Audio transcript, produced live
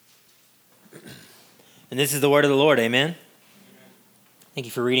And this is the word of the Lord, amen? Thank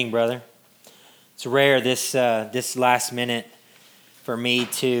you for reading, brother. It's rare this last minute for me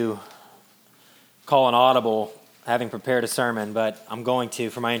to call an audible having prepared a sermon, but I'm going to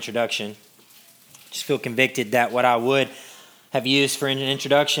for my introduction. Just feel convicted that what I would have used for an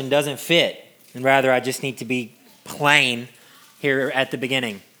introduction doesn't fit, and rather I just need to be plain here at the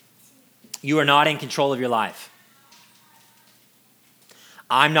beginning. You are not in control of your life.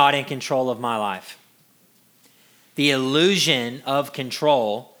 I'm not in control of my life. The illusion of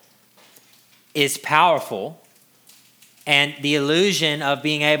control is powerful, and the illusion of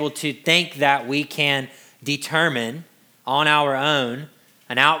being able to think that we can determine on our own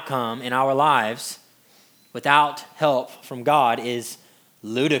an outcome in our lives without help from God is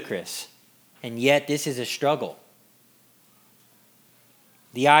ludicrous. And yet this is a struggle.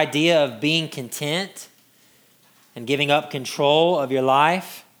 The idea of being content and giving up control of your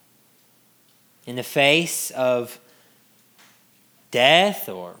life in the face of death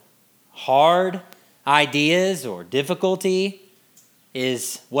or hard ideas or difficulty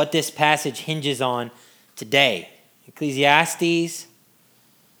is what this passage hinges on today. Ecclesiastes,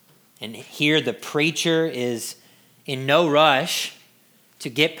 and here the preacher is in no rush to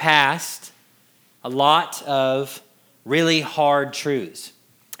get past a lot of really hard truths.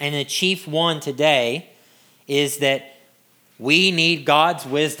 And the chief one today is that we need God's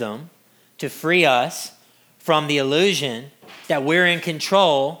wisdom to free us from the illusion that we're in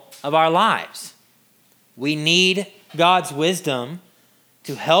control of our lives. We need God's wisdom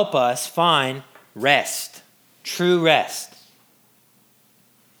to help us find rest, true rest.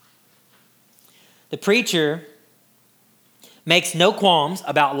 The preacher makes no qualms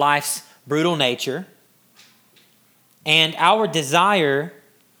about life's brutal nature and our desire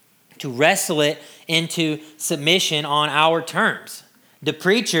to wrestle it into submission on our terms. The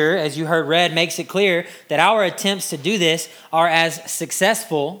preacher, as you heard read, makes it clear that our attempts to do this are as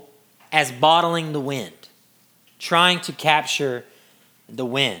successful as bottling the wind, trying to capture the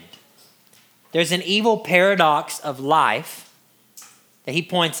wind. There's an evil paradox of life that he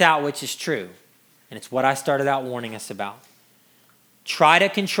points out, which is true, and it's what I started out warning us about. Try to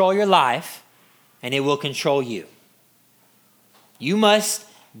control your life, and it will control you. You must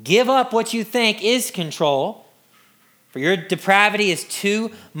give up what you think is control, for your depravity is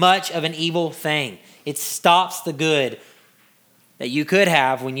too much of an evil thing. It stops the good that you could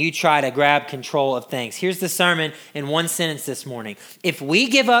have when you try to grab control of things. Here's the sermon in one sentence this morning. If we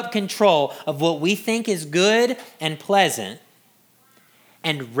give up control of what we think is good and pleasant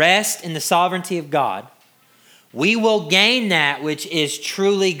and rest in the sovereignty of God, we will gain that which is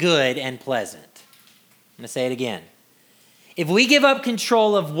truly good and pleasant. I'm going to say it again. If we give up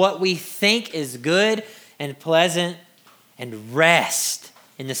control of what we think is good and pleasant and rest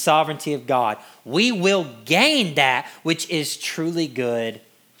in the sovereignty of God, we will gain that which is truly good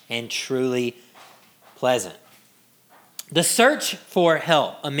and truly pleasant. The search for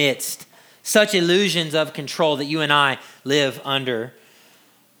help amidst such illusions of control that you and I live under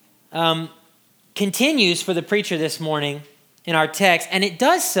continues for the preacher this morning in our text, and it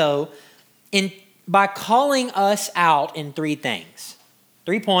does so by calling us out in three things.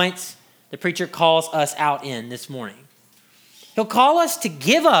 3 points the preacher calls us out in this morning. He'll call us to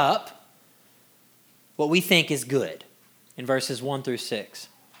give up what we think is good in verses 1 through 6.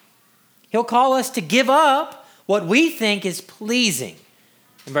 He'll call us to give up what we think is pleasing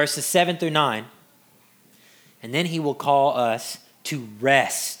in verses 7 through 9. And then he will call us to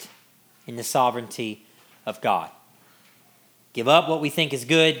rest in the sovereignty of God. Give up what we think is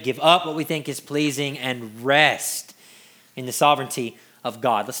good, give up what we think is pleasing, and rest in the sovereignty of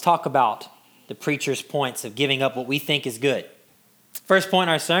God. Let's talk about the preacher's points of giving up what we think is good. First point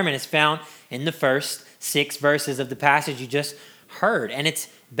in our sermon is found in the first 6 verses of the passage you just heard, and it's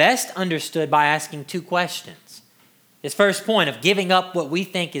best understood by asking 2 questions. This first point of giving up what we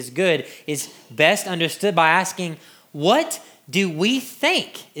think is good is best understood by asking, what do we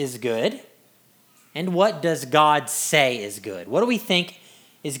think is good? And what does God say is good? What do we think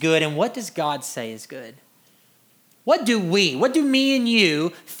is good, and what does God say is good? What do me and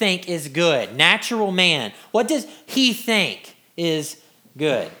you think is good? Natural man. What does he think is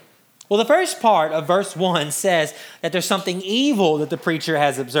good? Well, the first part of verse 1 says that there's something evil that the preacher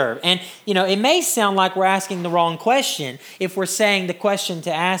has observed. And, it may sound like we're asking the wrong question if we're saying the question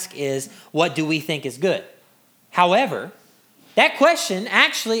to ask is, what do we think is good? However, that question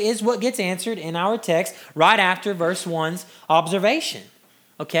actually is what gets answered in our text right after verse 1's observation.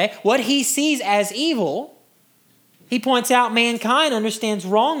 Okay? What he sees as evil, he points out mankind understands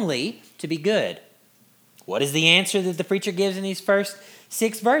wrongly to be good. What is the answer that the preacher gives in these first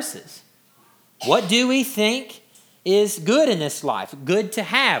 6 verses? What do we think is good in this life? Good to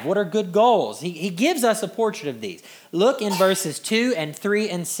have? What are good goals? He gives us a portrait of these. Look in verses 2 and 3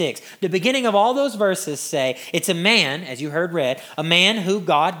 and 6. The beginning of all those verses say it's a man, as you heard read, a man who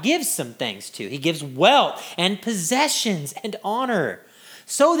God gives some things to. He gives wealth and possessions and honor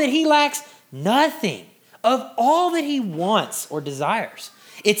so that he lacks nothing of all that he wants or desires.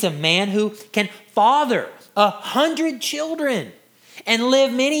 It's a man who can father 100 children and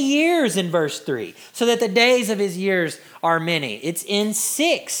live many years in verse 3, so that the days of his years are many. It's in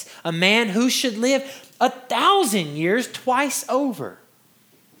 6, a man who should live 1,000 years twice over.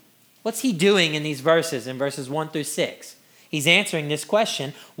 What's he doing in these verses, in verses 1 through 6? He's answering this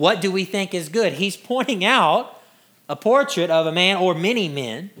question, what do we think is good? He's pointing out a portrait of a man or many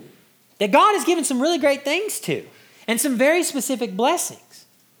men that God has given some really great things to and some very specific blessings.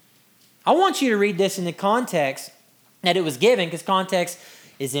 I want you to read this in the context that it was given, because context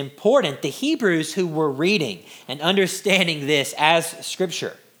is important. The Hebrews who were reading and understanding this as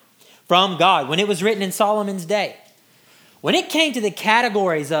Scripture from God, when it was written in Solomon's day, when it came to the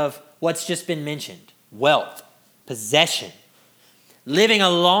categories of what's just been mentioned, wealth, possession, living a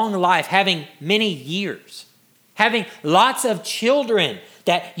long life, having many years, having lots of children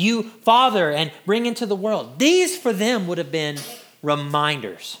that you father and bring into the world, these for them would have been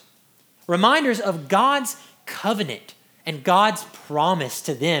reminders of God's covenant and God's promise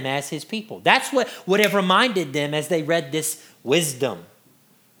to them as his people. That's what would have reminded them as they read this wisdom.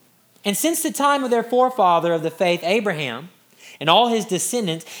 And since the time of their forefather of the faith, Abraham, and all his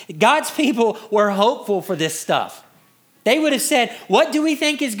descendants, God's people were hopeful for this stuff. They would have said, what do we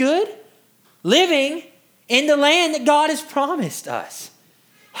think is good? Living in the land that God has promised us.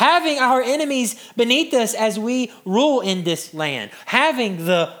 Having our enemies beneath us as we rule in this land. Having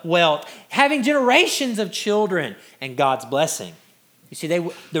the wealth. Having generations of children and God's blessing. You see,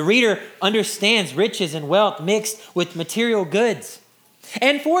 the reader understands riches and wealth mixed with material goods.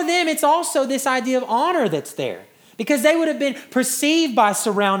 And for them, it's also this idea of honor that's there. Because they would have been perceived by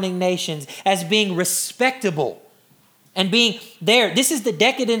surrounding nations as being respectable and being there. This is the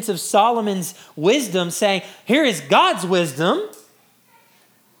decadence of Solomon's wisdom, saying, here is God's wisdom.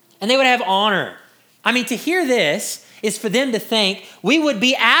 And they would have honor. I mean, to hear this is for them to think we would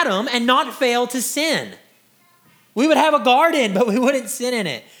be Adam and not fail to sin. We would have a garden, but we wouldn't sin in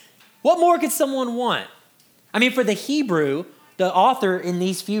it. What more could someone want? I mean, for the Hebrew, the author in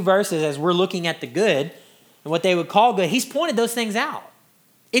these few verses, as we're looking at the good and what they would call good, he's pointed those things out.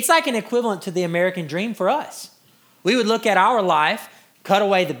 It's like an equivalent to the American dream for us. We would look at our life, cut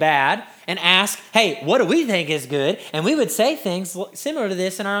away the bad, and ask, hey, what do we think is good? And we would say things similar to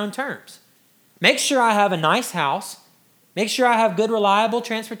this in our own terms. Make sure I have a nice house. Make sure I have good, reliable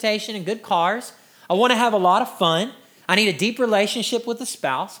transportation and good cars. I want to have a lot of fun. I need a deep relationship with a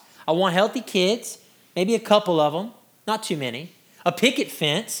spouse. I want healthy kids, maybe a couple of them, not too many. A picket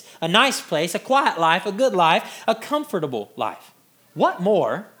fence, a nice place, a quiet life, a good life, a comfortable life. What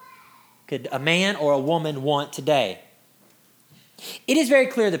more could a man or a woman want today? It is very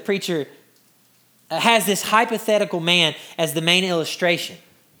clear the preacher has this hypothetical man as the main illustration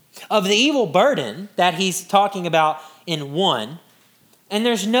of the evil burden that he's talking about in 1. And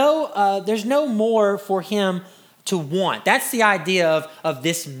there's no more for him to want. That's the idea of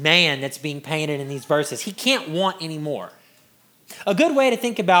this man that's being painted in these verses. He can't want anymore. A good way to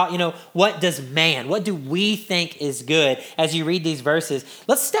think about, what do we think is good as you read these verses?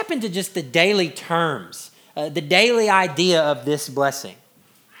 Let's step into just the daily terms, the daily idea of this blessing.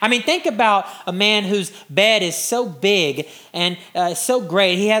 I mean, think about a man whose bed is so big and so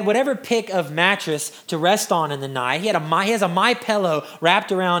great. He had whatever pick of mattress to rest on in the night. He has a MyPillow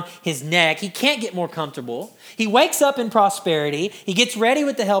wrapped around his neck. He can't get more comfortable. He wakes up in prosperity. He gets ready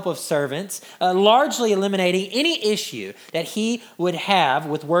with the help of servants, largely eliminating any issue that he would have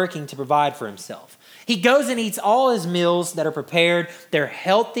with working to provide for himself. He goes and eats all his meals that are prepared. They're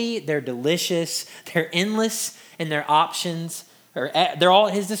healthy, they're delicious, they're endless in their options. They're all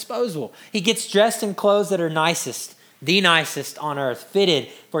at his disposal. He gets dressed in clothes that are the nicest on earth, fitted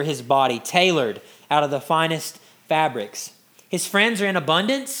for his body, tailored out of the finest fabrics. His friends are in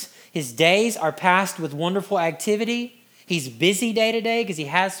abundance. His days are passed with wonderful activity. He's busy day to day because he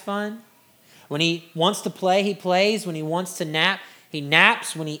has fun. When he wants to play, he plays. When he wants to nap, he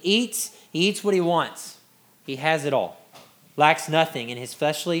naps. When he eats what he wants. He has it all. Lacks nothing in his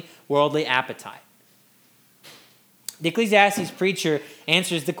fleshly, worldly appetite. The Ecclesiastes preacher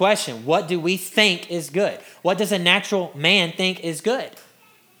answers the question, what do we think is good? What does a natural man think is good?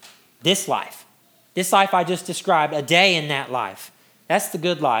 This life I just described, a day in that life. That's the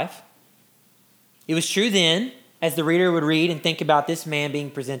good life. It was true then, as the reader would read and think about this man being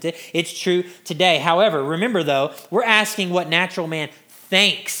presented. It's true today. However, remember though, we're asking what natural man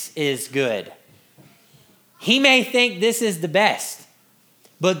thinks is good. He may think this is the best,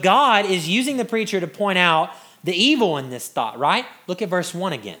 but God is using the preacher to point out the evil in this thought, right? Look at verse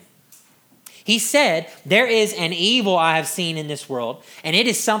 1 again. He said, there is an evil I have seen in this world, and it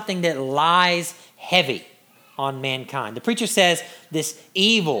is something that lies heavy on mankind. The preacher says this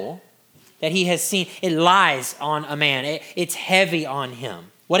evil that he has seen, it lies on a man. It's heavy on him.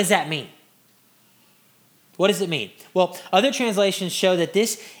 What does that mean? What does it mean? Well, other translations show that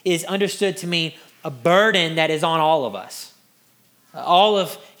this is understood to mean a burden that is on all of us, all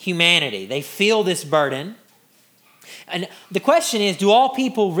of humanity. They feel this burden. And the question is, do all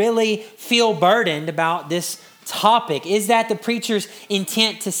people really feel burdened about this topic? Is that the preacher's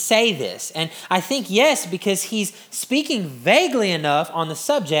intent to say this? And I think yes, because he's speaking vaguely enough on the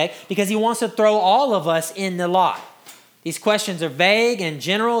subject because he wants to throw all of us in the lot. These questions are vague and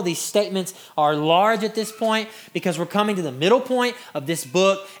general. These statements are large at this point because we're coming to the middle point of this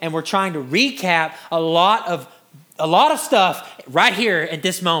book and we're trying to recap a lot of stuff right here at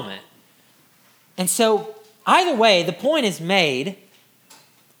this moment. And so either way, the point is made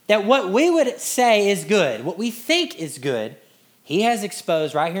that what we would say is good, what we think is good, he has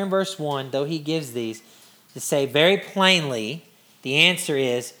exposed right here in verse 1, though he gives these, to say very plainly, the answer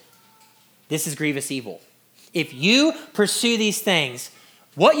is, this is grievous evil. If you pursue these things,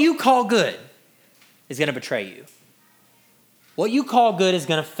 what you call good is going to betray you. What you call good is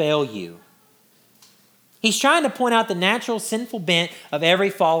going to fail you. He's trying to point out the natural sinful bent of every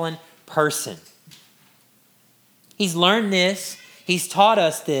fallen person. He's learned this. He's taught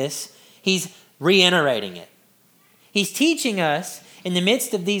us this. He's reiterating it. He's teaching us in the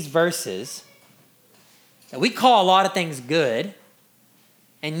midst of these verses that we call a lot of things good,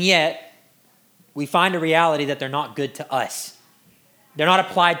 and yet we find a reality that they're not good to us. They're not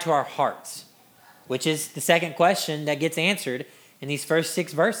applied to our hearts, which is the second question that gets answered in these first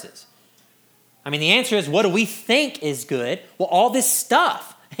 6 verses. I mean, the answer is, what do we think is good? Well, all this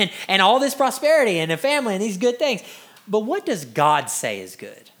stuff and all this prosperity and a family and these good things. But what does God say is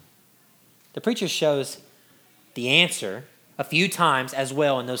good? The preacher shows the answer a few times as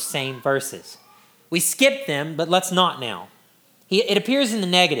well in those same verses. We skip them, but let's not now. It appears in the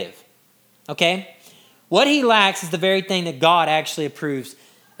negative. Okay? What he lacks is the very thing that God actually approves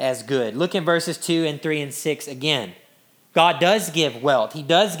as good. Look in verses 2 and 3 and 6 again. God does give wealth. He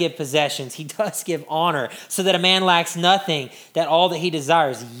does give possessions. He does give honor so that a man lacks nothing, that all that he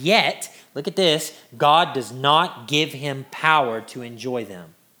desires. Yet, look at this, God does not give him power to enjoy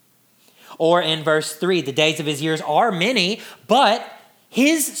them. Or in verse 3, the days of his years are many, but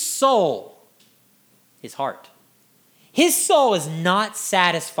his soul, his heart, his soul is not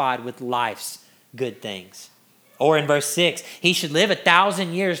satisfied with life's good things. Or in verse 6, he should live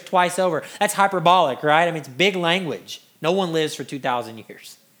 1,000 years twice over. That's hyperbolic, right? I mean, it's big language. No one lives for 2,000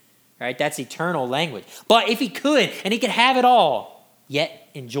 years, right? That's eternal language. But if he could, and he could have it all, yet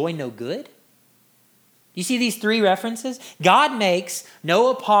enjoy no good? You see these 3 references? God makes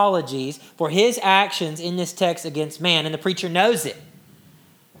no apologies for his actions in this text against man, and the preacher knows it.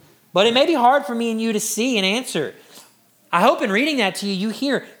 But it may be hard for me and you to see and answer. I hope in reading that to you, you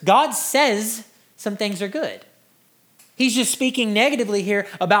hear God says some things are good. He's just speaking negatively here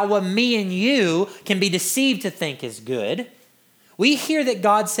about what me and you can be deceived to think is good. We hear that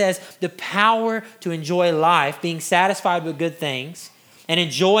God says the power to enjoy life, being satisfied with good things and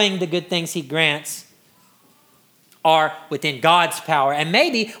enjoying the good things he grants, are within God's power. And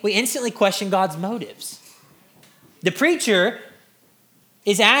maybe we instantly question God's motives. The preacher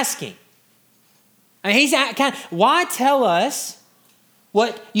is asking, he's why tell us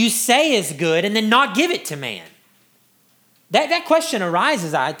what you say is good and then not give it to man? That question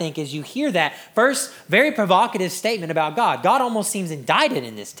arises, I think, as you hear that first very provocative statement about God. God almost seems indicted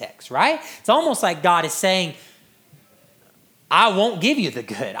in this text, right? It's almost like God is saying, I won't give you the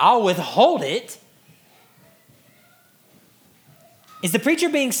good. I'll withhold it. Is the preacher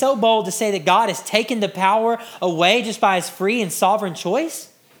being so bold to say that God has taken the power away just by his free and sovereign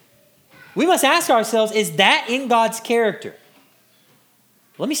choice? We must ask ourselves, is that in God's character?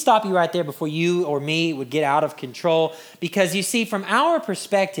 Let me stop you right there before you or me would get out of control, because you see, from our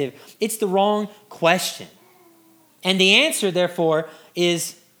perspective, it's the wrong question. And the answer, therefore,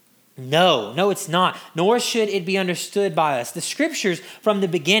 is no, it's not. Nor should it be understood by us. The scriptures from the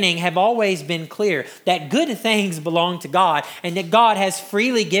beginning have always been clear that good things belong to God and that God has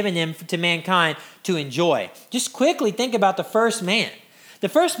freely given them to mankind to enjoy. Just quickly think about the first man. The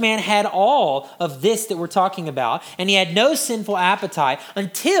first man had all of this that we're talking about, and he had no sinful appetite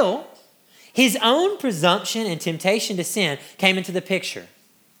until His own presumption and temptation to sin came into the picture.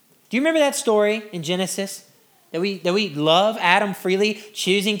 Do you remember that story in Genesis? That we love Adam freely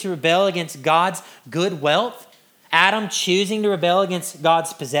choosing to rebel against God's good wealth? Adam choosing to rebel against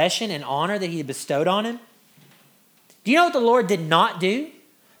God's possession and honor that he had bestowed on him? Do you know what the Lord did not do?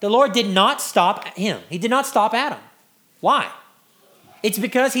 The Lord did not stop him. He did not stop Adam. Why? It's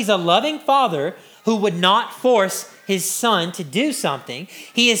because he's a loving father who would not force his son to do something.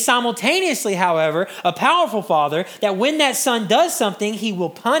 He is simultaneously, however, a powerful father that when that son does something, he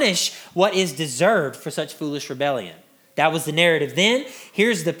will punish what is deserved for such foolish rebellion. That was the narrative then.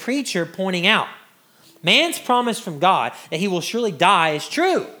 Here's the preacher pointing out. Man's promise from God that he will surely die is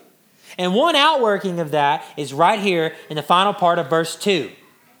true. And one outworking of that is right here in the final part of verse 2.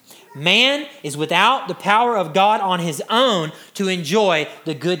 Man is without the power of God on his own to enjoy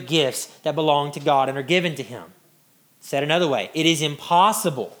the good gifts that belong to God and are given to him. Said another way, it is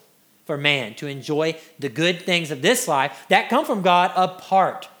impossible for man to enjoy the good things of this life that come from God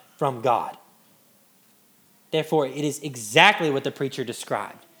apart from God. Therefore, it is exactly what the preacher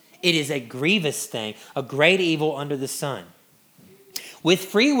described. It is a grievous thing, a great evil under the sun. With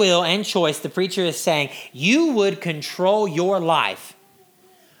free will and choice, the preacher is saying, you would control your life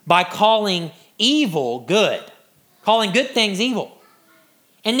by calling evil good, calling good things evil.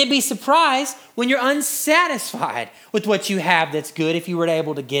 And then be surprised when you're unsatisfied with what you have that's good if you were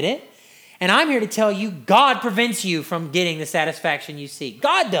able to get it. And I'm here to tell you, God prevents you from getting the satisfaction you seek.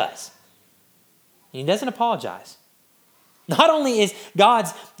 God does. And he doesn't apologize. Not only is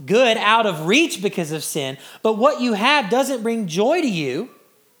God's good out of reach because of sin, but what you have doesn't bring joy to you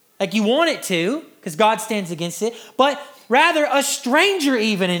like you want it to, because God stands against it, but rather a stranger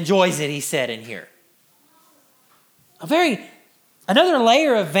even enjoys it, he said in here. Another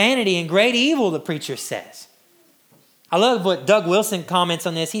layer of vanity and great evil, the preacher says. I love what Doug Wilson comments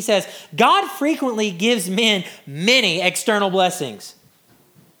on this. He says, God frequently gives men many external blessings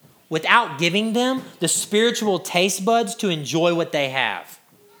without giving them the spiritual taste buds to enjoy what they have.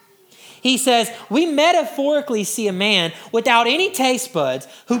 He says, we metaphorically see a man without any taste buds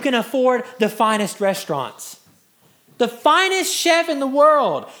who can afford the finest restaurants. The finest chef in the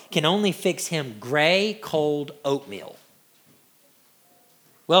world can only fix him gray, cold oatmeal.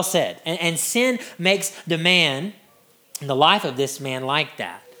 Well said. And sin makes the man, and the life of this man, like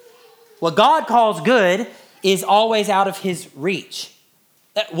that. What God calls good is always out of his reach.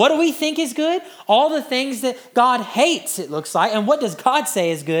 What do we think is good? All the things that God hates, it looks like. And what does God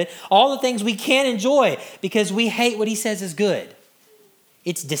say is good? All the things we can't enjoy because we hate what he says is good.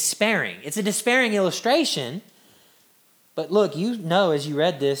 It's despairing. It's a despairing illustration. But look, you know as you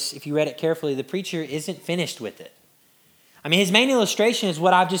read this, if you read it carefully, the preacher isn't finished with it. I mean, his main illustration is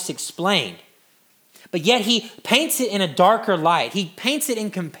what I've just explained. But yet he paints it in a darker light. He paints it in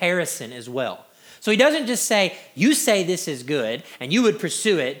comparison as well. So he doesn't just say, you say this is good, and you would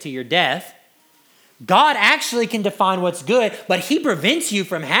pursue it to your death. God actually can define what's good, but he prevents you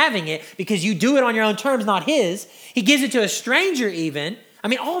from having it because you do it on your own terms, not his. He gives it to a stranger even. I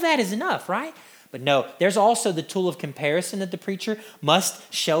mean, all that is enough, right? But no, there's also the tool of comparison that the preacher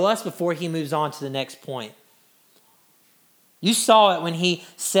must show us before he moves on to the next point. You saw it when he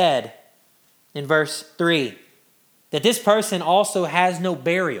said in verse 3 that this person also has no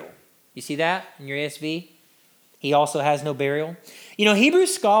burial. You see that in your ESV? He also has no burial. You know, Hebrew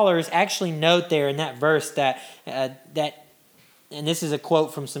scholars actually note there in that verse that, and this is a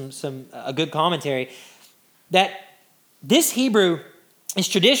quote from a good commentary, that this Hebrew is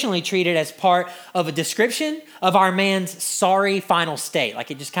traditionally treated as part of a description of our man's sorry final state.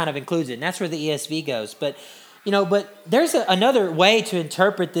 Like it just kind of includes it. And that's where the ESV goes. But there's another way to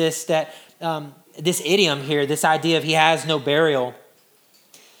interpret this, that this idiom here, this idea of he has no burial.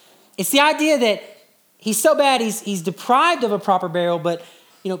 It's the idea that he's so bad, he's deprived of a proper burial, but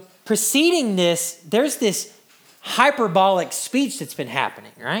preceding this, there's this hyperbolic speech that's been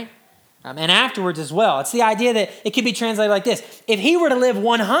happening, right? And afterwards as well. It's the idea that it could be translated like this. If he were to live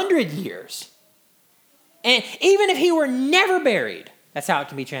 100 years, and even if he were never buried, that's how it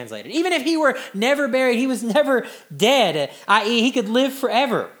can be translated. Even if he were never buried, he was never dead, i.e. he could live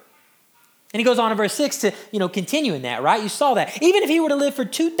forever. And he goes on in verse 6 to, continue in that, right? You saw that. Even if he were to live for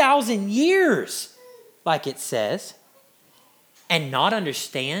 2,000 years, like it says, and not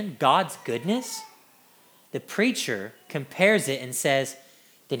understand God's goodness, the preacher compares it and says,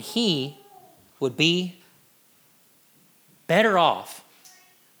 then he would be better off.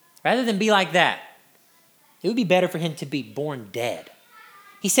 Rather than be like that, it would be better for him to be born dead.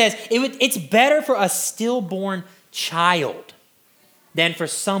 He says it's better for a stillborn child than for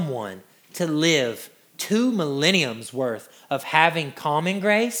someone to live 2 millenniums worth of having common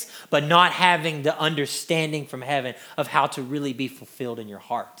grace, but not having the understanding from heaven of how to really be fulfilled in your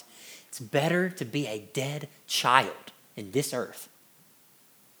heart. It's better to be a dead child in this earth.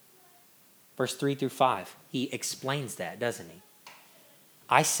 Verse 3 through 5, he explains that, doesn't he?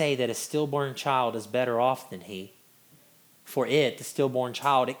 I say that a stillborn child is better off than he. For it, the stillborn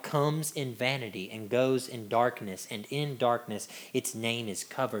child, it comes in vanity and goes in darkness, and in darkness its name is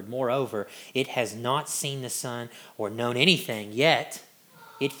covered. Moreover, it has not seen the sun or known anything, yet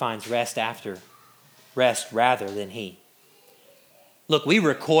it finds rest rather than he. Look, we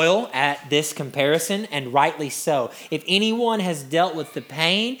recoil at this comparison, and rightly so. If anyone has dealt with the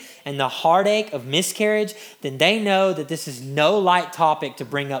pain and the heartache of miscarriage, then they know that this is no light topic to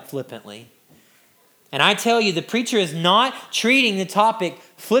bring up flippantly. And I tell you, the preacher is not treating the topic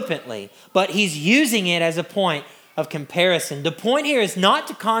flippantly, but he's using it as a point of comparison. The point here is not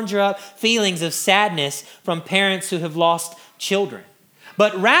to conjure up feelings of sadness from parents who have lost children,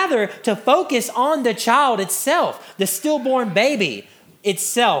 but rather to focus on the child itself, the stillborn baby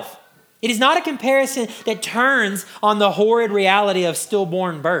itself. It is not a comparison that turns on the horrid reality of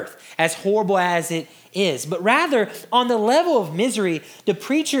stillborn birth, as horrible as it is, but rather on the level of misery the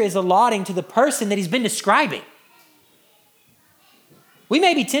preacher is allotting to the person that he's been describing. We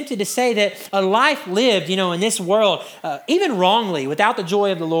may be tempted to say that a life lived, in this world, even wrongly, without the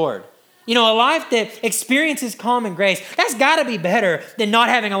joy of the Lord, a life that experiences common grace, that's got to be better than not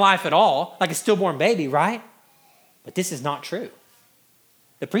having a life at all, like a stillborn baby, right? But this is not true.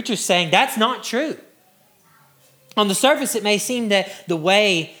 The preacher's saying that's not true. On the surface, it may seem that the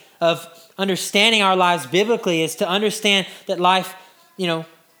way of understanding our lives biblically is to understand that life,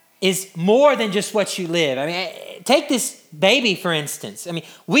 is more than just what you live. I mean, take this baby, for instance. I mean,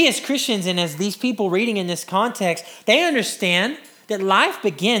 we as Christians and as these people reading in this context, they understand that life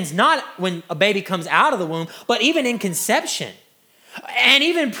begins not when a baby comes out of the womb, but even in conception. And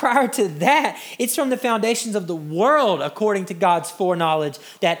even prior to that, it's from the foundations of the world, according to God's foreknowledge,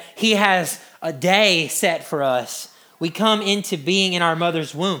 that he has a day set for us. We come into being in our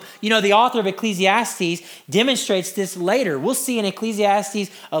mother's womb. The author of Ecclesiastes demonstrates this later. We'll see in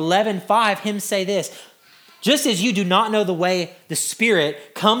Ecclesiastes 11:5 him say this: just as you do not know the way the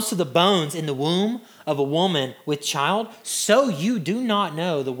Spirit comes to the bones in the womb of a woman with child, so you do not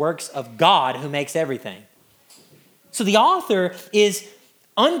know the works of God who makes everything. So the author is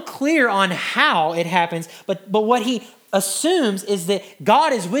unclear on how it happens, but what he assumes is that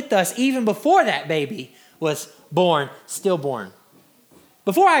God is with us even before that baby was born, stillborn.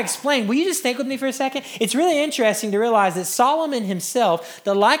 Before I explain, will you just think with me for a second? It's really interesting to realize that Solomon himself,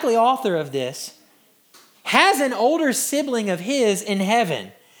 the likely author of this, has an older sibling of his in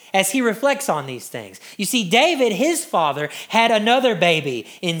heaven as he reflects on these things. You see, David, his father, had another baby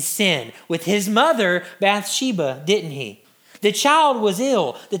in sin with his mother, Bathsheba, didn't he? The child was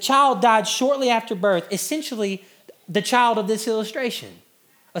ill. The child died shortly after birth, essentially the child of this illustration,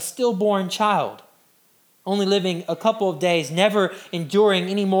 a stillborn child, only living a couple of days, never enduring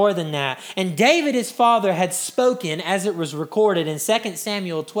any more than that. And David, his father, had spoken, as it was recorded in 2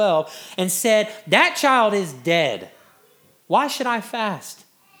 Samuel 12, and said, that child is dead. Why should I fast?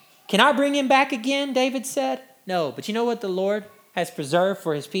 Can I bring him back again? David said. No, but you know what the Lord has preserved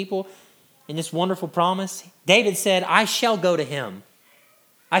for his people in this wonderful promise? David said, I shall go to him.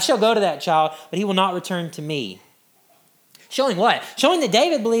 I shall go to that child, but he will not return to me. Showing what? Showing that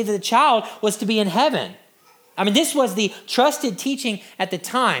David believed that the child was to be in heaven. I mean, this was the trusted teaching at the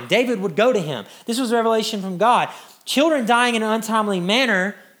time. David would go to him. This was revelation from God. Children dying in an untimely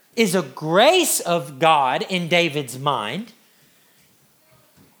manner is a grace of God in David's mind,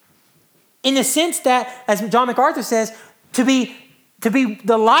 in the sense that, as John MacArthur says, to be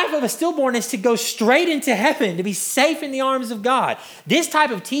the life of a stillborn is to go straight into heaven, to be safe in the arms of God. This type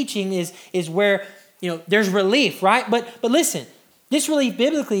of teaching is where, there's relief, right? But listen, this relief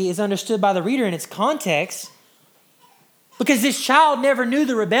biblically is understood by the reader in its context, because this child never knew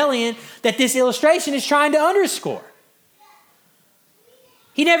the rebellion that this illustration is trying to underscore.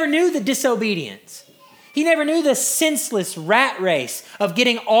 He never knew the disobedience. He never knew the senseless rat race of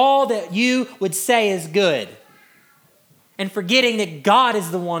getting all that you would say is good and forgetting that God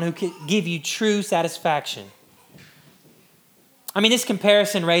is the one who can give you true satisfaction. I mean, this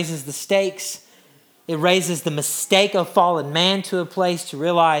comparison raises the stakes. It raises the mistake of fallen man to a place to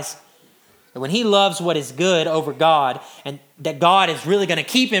realize that when he loves what is good over God, and that God is really going to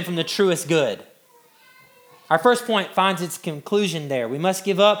keep him from the truest good. Our first point finds its conclusion there. We must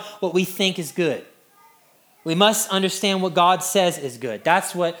give up what we think is good. We must understand what God says is good.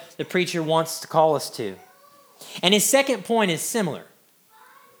 That's what the preacher wants to call us to. And his second point is similar.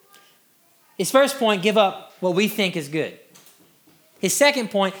 His first point, give up what we think is good. His second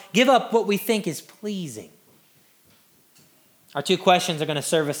point, give up what we think is pleasing. Our two questions are going to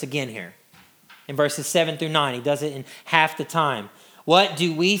serve us again here. In verses 7 through 9, he does it in half the time. What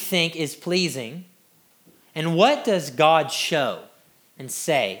do we think is pleasing? And what does God show and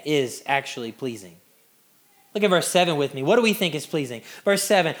say is actually pleasing? Look at verse 7 with me. What do we think is pleasing? Verse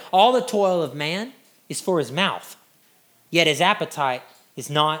 7, all the toil of man is for his mouth, yet his appetite is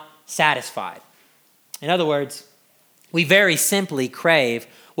not satisfied. In other words, we very simply crave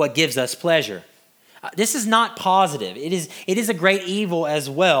what gives us pleasure. This is not positive. It is a great evil as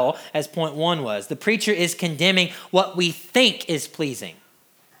well as point 1 was. The preacher is condemning what we think is pleasing.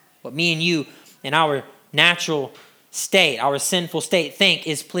 What me and you in our natural state, our sinful state, think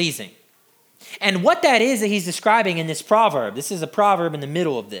is pleasing. And what that is that he's describing in this proverb, this is a proverb in the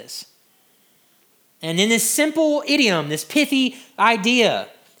middle of this. And in this simple idiom, this pithy idea,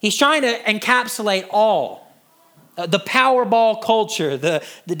 he's trying to encapsulate all. The Powerball culture, the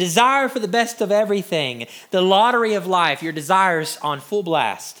desire for the best of everything, the lottery of life, your desires on full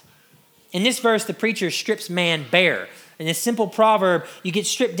blast. In this verse, the preacher strips man bare. In this simple proverb, you get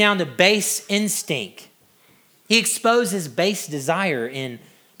stripped down to base instinct. He exposes base desire in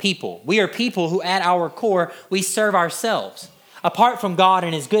people. We are people who at our core, we serve ourselves. Apart from God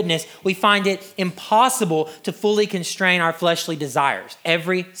and his goodness, we find it impossible to fully constrain our fleshly desires,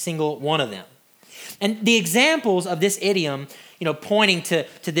 every single one of them. And the examples of this idiom, pointing to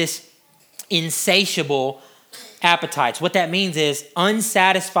this insatiable appetites, what that means is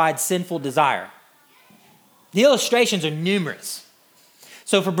unsatisfied sinful desire. The illustrations are numerous.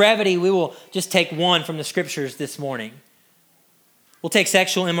 So for brevity, we will just take one from the scriptures this morning. We'll take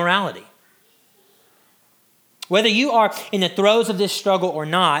sexual immorality. Whether you are in the throes of this struggle or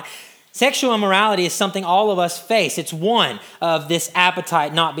not, sexual immorality is something all of us face. It's one of this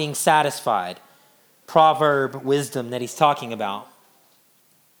appetite not being satisfied. Proverb wisdom that he's talking about.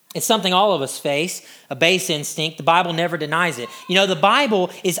 It's something all of us face, a base instinct. The Bible never denies it. The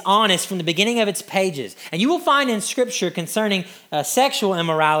Bible is honest from the beginning of its pages. And you will find in Scripture concerning sexual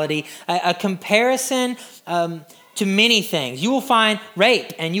immorality a comparison to many things. You will find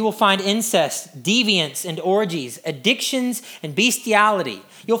rape and you will find incest, deviance and orgies, addictions and bestiality.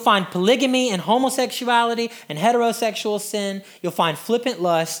 You'll find polygamy and homosexuality and heterosexual sin. You'll find flippant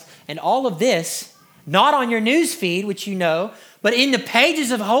lust and all of this, not on your news feed, which you know, but in the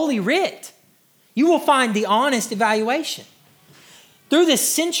pages of Holy Writ. You will find the honest evaluation. Through the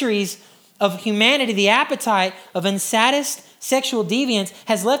centuries of humanity, the appetite of unsatisfied sexual deviance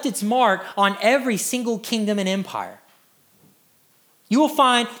has left its mark on every single kingdom and empire. You will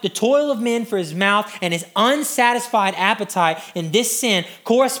find the toil of men for his mouth and his unsatisfied appetite in this sin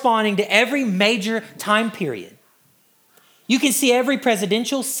corresponding to every major time period. You can see every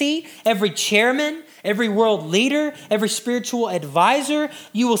presidential seat, every chairman, every world leader, every spiritual advisor.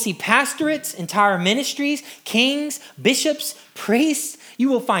 You will see pastorates, entire ministries, kings, bishops, priests. You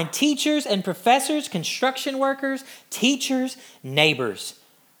will find teachers and professors, construction workers, teachers, neighbors.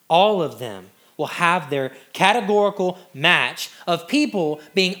 All of them will have their categorical match of people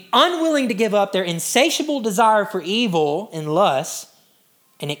being unwilling to give up their insatiable desire for evil and lust,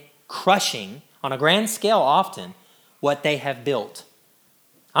 and it crushing on a grand scale often what they have built.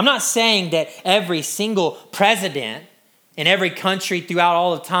 I'm not saying that every single president in every country throughout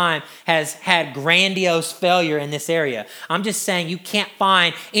all of time has had grandiose failure in this area. I'm just saying you can't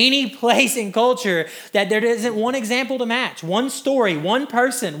find any place in culture that there isn't one example to match, one story, one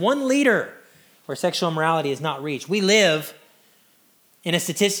person, one leader where sexual immorality is not reached. We live in a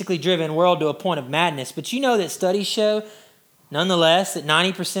statistically driven world to a point of madness, but you know that studies show nonetheless, that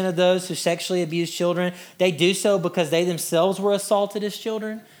 90% of those who sexually abuse children, they do so because they themselves were assaulted as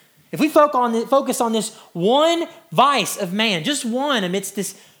children. If we focus on this one vice of man, just one amidst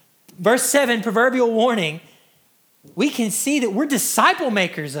this verse 7 proverbial warning, we can see that we're disciple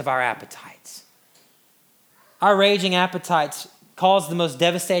makers of our appetites. Our raging appetites cause the most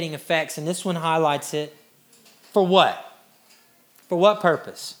devastating effects, and this one highlights it. For what? For what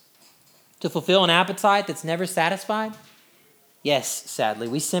purpose? To fulfill an appetite that's never satisfied? Yes, sadly,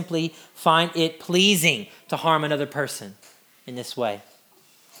 we simply find it pleasing to harm another person in this way.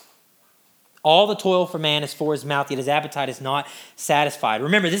 All the toil for man is for his mouth, yet his appetite is not satisfied.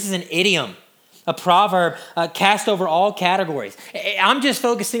 Remember, this is an idiom, a proverb cast over all categories. I'm just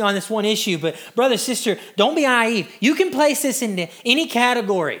focusing on this one issue, but brother, sister, don't be naive. You can place this into any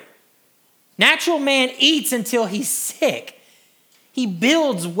category. Natural man eats until he's sick. He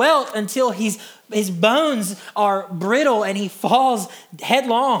builds wealth until his bones are brittle and he falls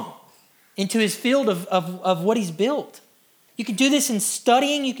headlong into his field of what he's built. You can do this in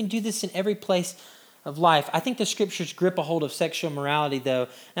studying. You can do this in every place of life. I think the scriptures grip a hold of sexual morality, though. And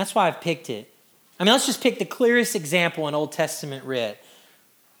that's why I've picked it. I mean, let's just pick the clearest example in Old Testament writ.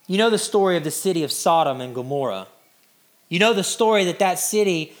 You know the story of the city of Sodom and Gomorrah. You know the story that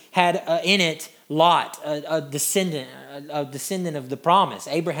city had in it Lot, a descendant of the promise,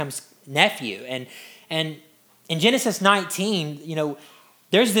 Abraham's nephew. And in Genesis 19,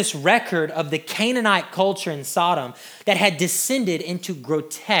 there's this record of the Canaanite culture in Sodom that had descended into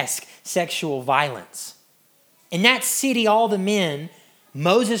grotesque sexual violence. In that city, all the men,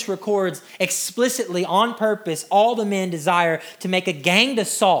 Moses records explicitly on purpose, all the men desire to make a ganged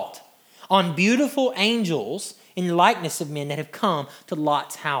assault on beautiful angels in the likeness of men that have come to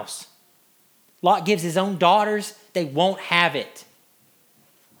Lot's house. Lot gives his own daughters, they won't have it.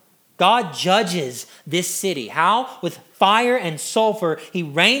 God judges this city. How? With fire and sulfur. He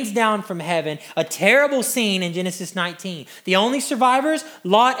rains down from heaven. A terrible scene in Genesis 19. The only survivors,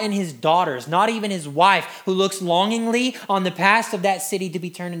 Lot and his daughters, not even his wife, who looks longingly on the past of that city to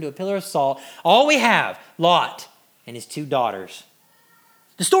be turned into a pillar of salt. All we have, Lot and his 2 daughters.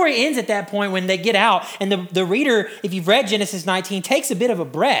 The story ends at that point when they get out, and the reader, if you've read Genesis 19, takes a bit of a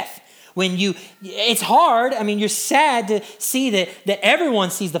breath. It's hard. I mean, you're sad to see that everyone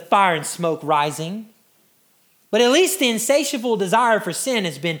sees the fire and smoke rising. But at least the insatiable desire for sin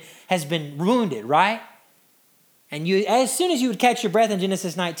has been wounded, right? And as soon as you would catch your breath in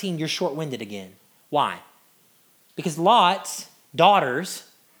Genesis 19, you're short-winded again. Why? Because Lot's daughters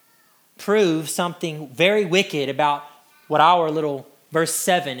prove something very wicked about what our little verse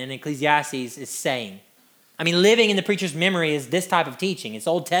 7 in Ecclesiastes is saying. I mean, living in the preacher's memory is this type of teaching. It's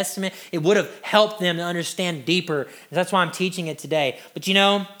Old Testament. It would have helped them to understand deeper. That's why I'm teaching it today. But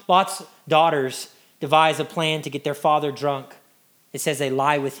Lot's daughters devise a plan to get their father drunk. It says they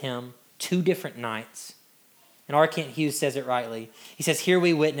lie with him 2 different nights. And R. Kent Hughes says it rightly. He says, here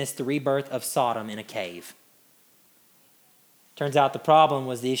we witness the rebirth of Sodom in a cave. Turns out the problem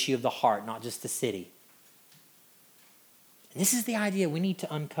was the issue of the heart, not just the city. And this is the idea we need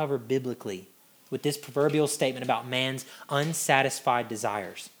to uncover biblically with this proverbial statement about man's unsatisfied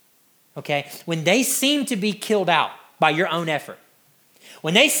desires. Okay? When they seem to be killed out by your own effort,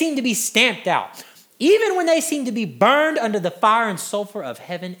 when they seem to be stamped out, even when they seem to be burned under the fire and sulfur of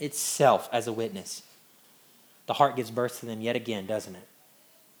heaven itself as a witness, the heart gives birth to them yet again, doesn't it?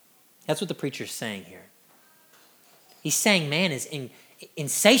 That's what the preacher's saying here. He's saying man is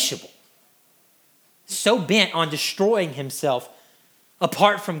insatiable, so bent on destroying himself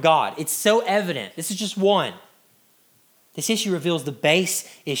apart from God. It's so evident. This is just one. This issue reveals the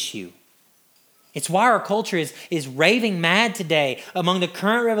base issue. It's why our culture is raving mad today among the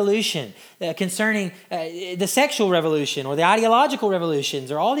current revolution concerning the sexual revolution or the ideological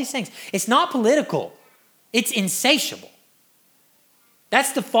revolutions or all these things. It's not political. It's insatiable.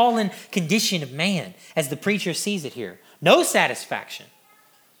 That's the fallen condition of man as the preacher sees it here. No satisfaction.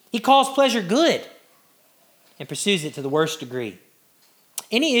 He calls pleasure good and pursues it to the worst degree.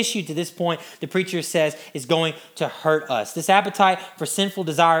 Any issue to this point, the preacher says, is going to hurt us. This appetite for sinful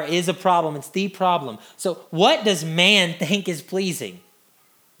desire is a problem. It's the problem. So what does man think is pleasing?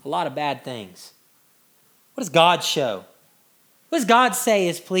 A lot of bad things. What does God show? What does God say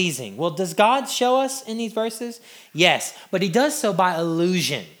is pleasing? Well, does God show us in these verses? Yes, but he does so by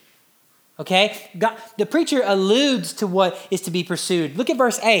allusion. Okay? The preacher alludes to what is to be pursued. Look at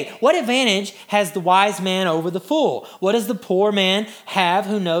verse 8. What advantage has the wise man over the fool? What does the poor man have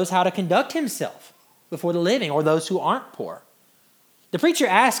who knows how to conduct himself before the living or those who aren't poor? The preacher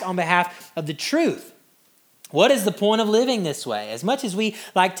asks on behalf of the truth. What is the point of living this way? As much as we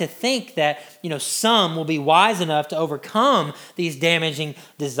like to think that, some will be wise enough to overcome these damaging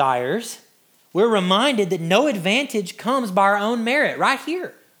desires, we're reminded that no advantage comes by our own merit right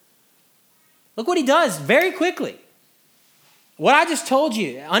here. Look what he does very quickly. What I just told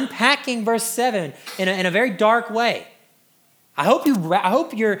you, unpacking verse 7 in a very dark way. I hope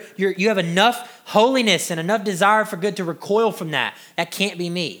you have enough holiness and enough desire for good to recoil from that. That can't be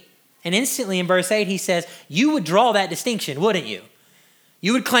me. And instantly in verse 8 he says, you would draw that distinction, wouldn't you?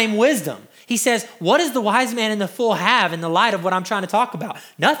 You would claim wisdom. He says, what does the wise man and the fool have in the light of what I'm trying to talk about?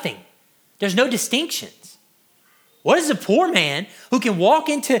 Nothing. There's no distinctions. What is a poor man who can walk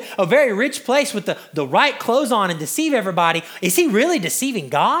into a very rich place with the right clothes on and deceive everybody? Is he really deceiving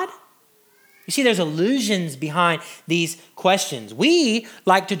God? You see, there's illusions behind these questions. We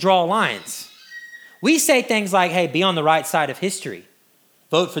like to draw lines. We say things like, hey, be on the right side of history.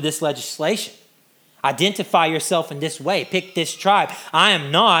 Vote for this legislation. Identify yourself in this way. Pick this tribe. I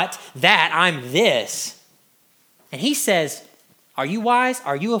am not that, I'm this. And he says, are you wise?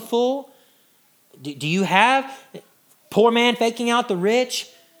 Are you a fool? Do you have Poor man faking out the rich.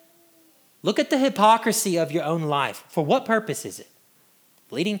 Look at the hypocrisy of your own life. For what purpose is it?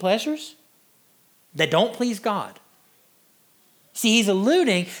 Fleeting pleasures that don't please God. See, he's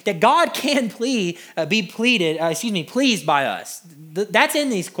alluding that God can be pleased by us. That's in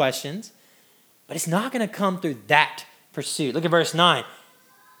these questions, but it's not going to come through that pursuit. Look at verse 9.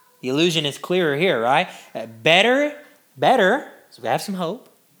 The illusion is clearer here, right? Better, so we have some hope.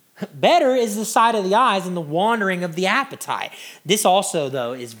 Better is the sight of the eyes and the wandering of the appetite. This also,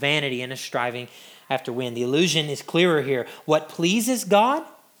 though, is vanity and a striving after wind. The illusion is clearer here. What pleases God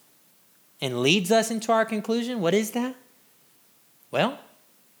and leads us into our conclusion, what is that? Well,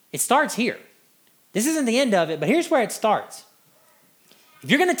 it starts here. This isn't the end of it, but here's where it starts. If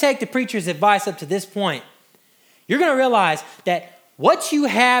you're going to take the preacher's advice up to this point, you're going to realize that what you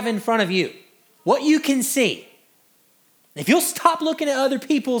have in front of you, what you can see, if you'll stop looking at other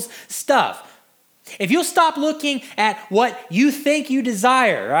people's stuff, if you'll stop looking at what you think you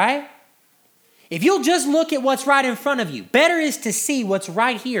desire, right? If you'll just look at what's right in front of you, better is to see what's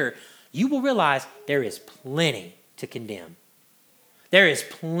right here, you will realize there is plenty to condemn. There is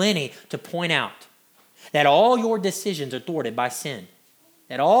plenty to point out that all your decisions are thwarted by sin,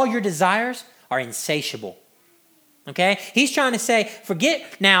 that all your desires are insatiable. Okay? He's trying to say,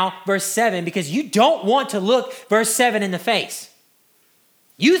 forget now verse 7 because you don't want to look verse 7 in the face.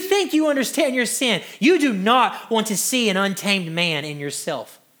 You think you understand your sin. You do not want to see an untamed man in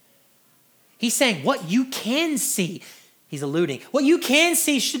yourself. He's saying what you can see, he's alluding, what you can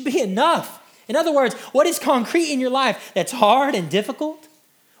see should be enough. In other words, what is concrete in your life that's hard and difficult,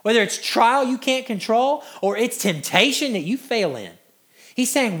 whether it's trial you can't control or it's temptation that you fail in.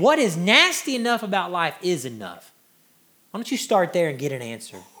 He's saying what is nasty enough about life is enough. Why don't you start there and get an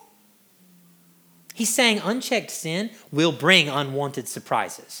answer? He's saying unchecked sin will bring unwanted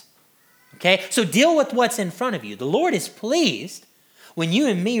surprises. Okay? So deal with what's in front of you. The Lord is pleased when you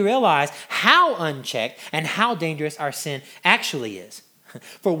and me realize how unchecked and how dangerous our sin actually is.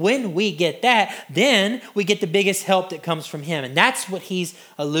 For when we get that, then we get the biggest help that comes from him. And that's what he's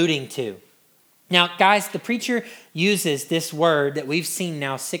alluding to. Now, guys, the preacher uses this word that we've seen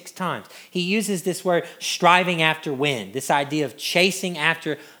now 6 times. He uses this word striving after wind, this idea of chasing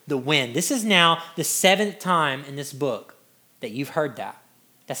after the wind. This is now the 7th time in this book that you've heard that.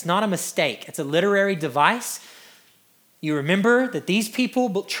 That's not a mistake. It's a literary device. You remember that these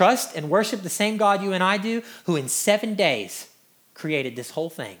people trust and worship the same God you and I do, who in 7 days created this whole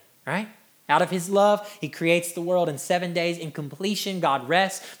thing, right? Out of his love, he creates the world in 7 days. In completion, God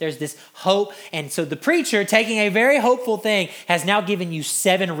rests. There's this hope. And so the preacher, taking a very hopeful thing, has now given you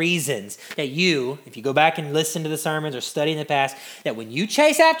 7 reasons that you, if you go back and listen to the sermons or study in the past, that when you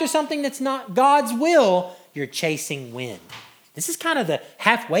chase after something that's not God's will, you're chasing wind. This is kind of the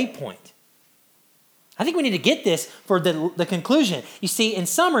halfway point. I think we need to get this for the conclusion. You see, in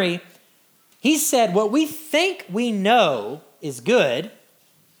summary, he said what we think we know is good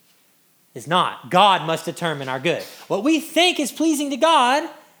is not. God must determine our good. What we think is pleasing to God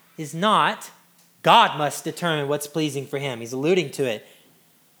is not. God must determine what's pleasing for him. He's alluding to it.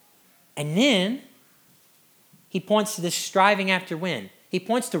 And then he points to this striving after wind. He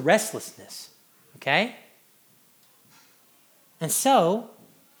points to restlessness. Okay? And so,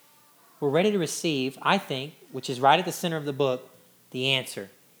 we're ready to receive, I think, which is right at the center of the book, the answer.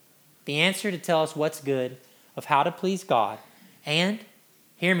 The answer to tell us what's good, of how to please God, and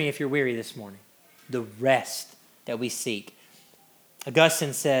hear me if you're weary this morning, the rest that we seek.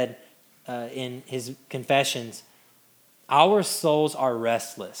 Augustine said in his Confessions, our souls are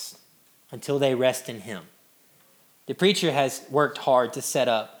restless until they rest in him. The preacher has worked hard to set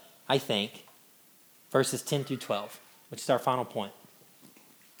up, I think, verses 10 through 12, which is our final point.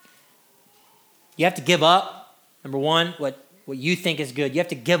 You have to give up, number one, what you think is good. You have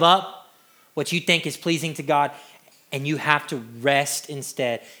to give up what you think is pleasing to God, and you have to rest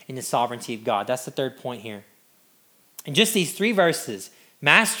instead in the sovereignty of God. That's the third point here. In just these 3 verses,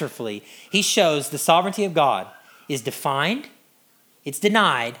 masterfully, he shows the sovereignty of God is defined, it's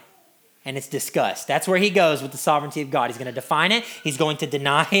denied, and it's discussed. That's where he goes with the sovereignty of God. He's going to define it, he's going to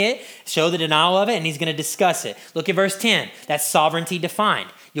deny it, show the denial of it, and he's going to discuss it. Look at verse 10. That's sovereignty defined.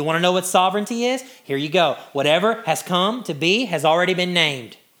 You want to know what sovereignty is? Here you go. Whatever has come to be has already been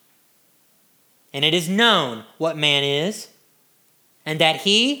named. And it is known what man is, and that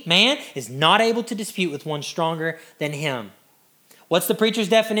he, man, is not able to dispute with one stronger than him. What's the preacher's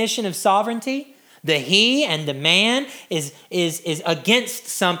definition of sovereignty? The he and the man is against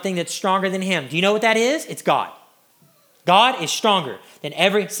something that's stronger than him. Do you know what that is? It's God. God is stronger than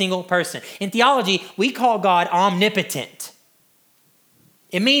every single person. In theology, we call God omnipotent.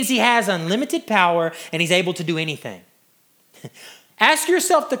 It means he has unlimited power and he's able to do anything. Ask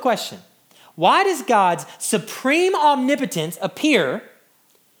yourself the question, why does God's supreme omnipotence appear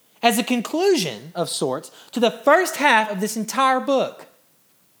as a conclusion of sorts to the first half of this entire book?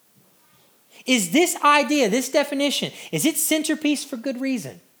 Is this idea, this definition, is it centerpiece for good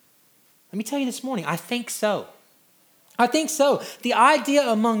reason? Let me tell you this morning, I think so. I think so. The idea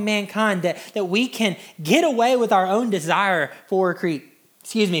among mankind that we can get away with our own desire for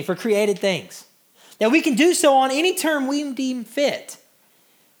created things, that we can do so on any term we deem fit.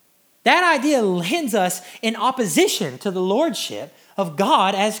 That idea lands us in opposition to the lordship of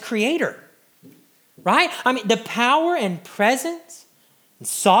God as creator, right? I mean, the power and presence and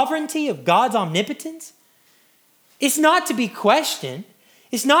sovereignty of God's omnipotence, it's not to be questioned,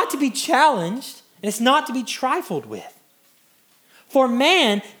 it's not to be challenged, and it's not to be trifled with. For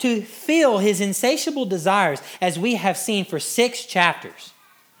man to feel his insatiable desires, as we have seen for 6 chapters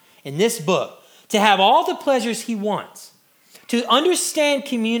in this book, to have all the pleasures he wants, to understand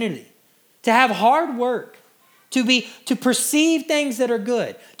community, to have hard work, to perceive things that are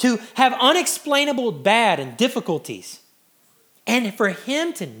good, to have unexplainable bad and difficulties, and for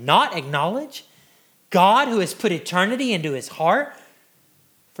him to not acknowledge God who has put eternity into his heart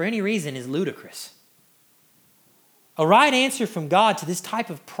for any reason is ludicrous. A right answer from God to this type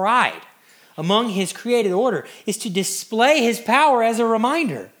of pride among his created order is to display his power as a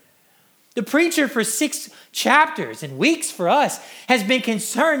reminder. The preacher for 6 chapters and weeks for us has been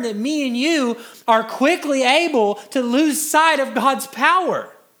concerned that me and you are quickly able to lose sight of God's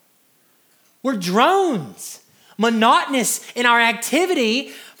power. We're drones, monotonous in our activity,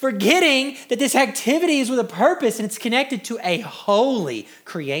 forgetting that this activity is with a purpose and it's connected to a holy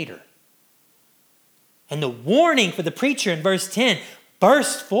creator. And the warning for the preacher in verse 10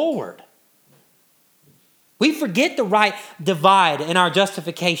 bursts forward. We forget the right divide in our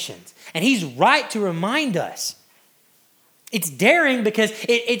justifications. And he's right to remind us. It's daring because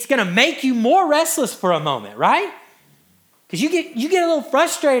it's going to make you more restless for a moment, right? Because you get a little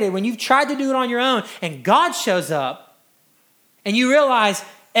frustrated when you've tried to do it on your own and God shows up and you realize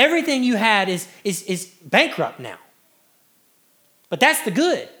everything you had is bankrupt now. But that's the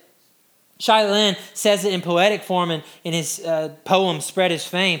good. Shai Linne says it in poetic form in his poem, Spread His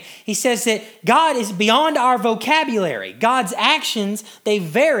Fame. He says that God is beyond our vocabulary. God's actions, they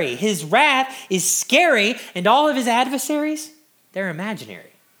vary. His wrath is scary, and all of his adversaries, they're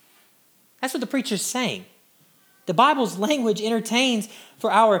imaginary. That's what the preacher's saying. The Bible's language entertains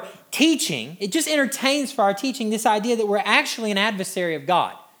for our teaching. It just entertains for our teaching this idea that we're actually an adversary of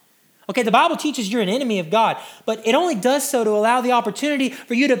God. Okay, the Bible teaches you're an enemy of God, but it only does so to allow the opportunity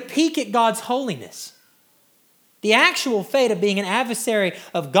for you to peek at God's holiness. The actual fate of being an adversary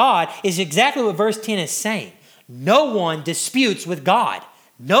of God is exactly what verse 10 is saying. No one disputes with God.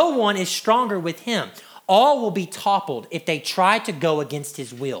 No one is stronger with him. All will be toppled if they try to go against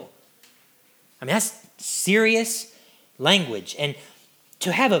his will. I mean, that's serious language. And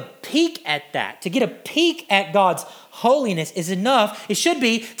to have a peek at that, to get a peek at God's holiness is enough. It should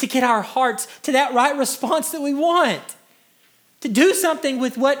be to get our hearts to that right response that we want. To do something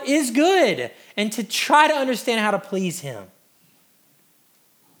with what is good and to try to understand how to please him.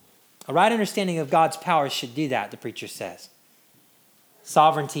 A right understanding of God's power should do that, the preacher says.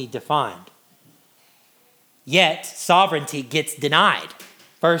 Sovereignty defined. Yet sovereignty gets denied.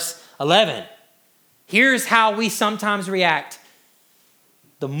 Verse 11. Here's how we sometimes react.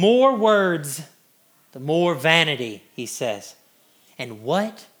 The more words, the more vanity, he says. And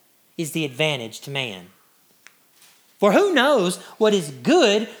what is the advantage to man? For who knows what is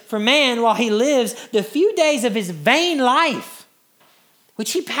good for man while he lives the few days of his vain life,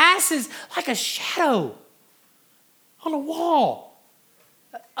 which he passes like a shadow on a wall,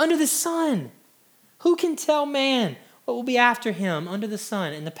 under the sun. Who can tell man what will be after him under the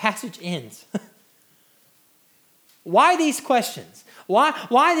sun? And the passage ends. Why these questions?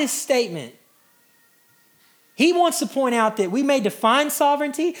 Why this statement? He wants to point out that we may define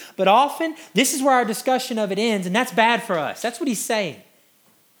sovereignty, but often this is where our discussion of it ends, and that's bad for us. That's what he's saying.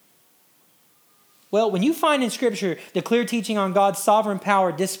 Well, when you find in Scripture the clear teaching on God's sovereign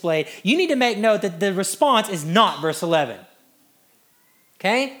power displayed, you need to make note that the response is not verse 11.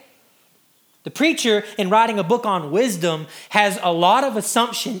 Okay? The preacher, in writing a book on wisdom, has a lot of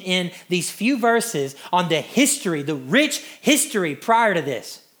assumption in these few verses on the history, the rich history prior to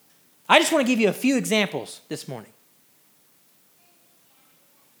this. I just want to give you a few examples this morning.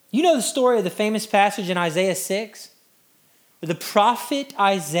 You know the story of the famous passage in Isaiah 6, where the prophet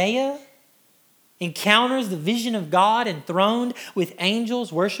Isaiah encounters the vision of God enthroned with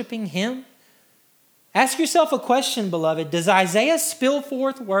angels worshiping him? Ask yourself a question, beloved. Does Isaiah spill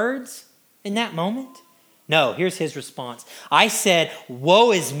forth words in that moment? No, here's his response. I said,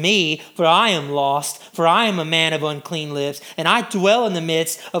 woe is me, for I am lost, for I am a man of unclean lips, and I dwell in the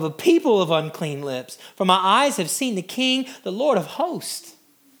midst of a people of unclean lips. For my eyes have seen the King, the Lord of hosts.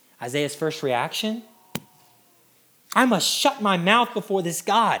 Isaiah's first reaction, I must shut my mouth before this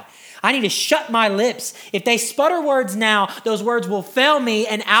God. I need to shut my lips. If they sputter words now, those words will fail me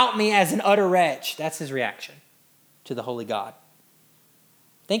and out me as an utter wretch. That's his reaction to the holy God.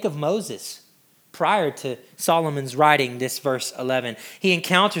 Think of Moses. Prior to Solomon's writing this verse 11, he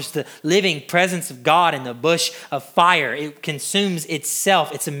encounters the living presence of God in the bush of fire. It consumes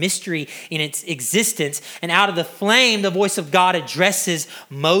itself. It's a mystery in its existence. And out of the flame, the voice of God addresses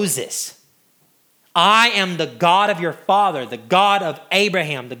Moses. I am the God of your father, the God of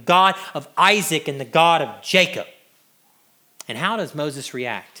Abraham, the God of Isaac, and the God of Jacob. And how does Moses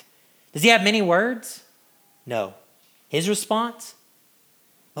react? Does he have many words? No. His response?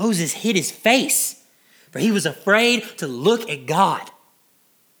 Moses hid his face, for he was afraid to look at God.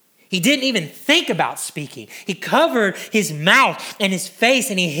 He didn't even think about speaking. He covered his mouth and his face,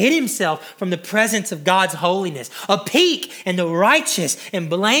 and he hid himself from the presence of God's holiness. A peek in the righteous and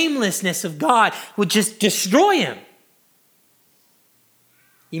blamelessness of God would just destroy him.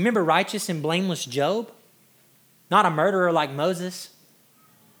 You remember righteous and blameless Job? Not a murderer like Moses.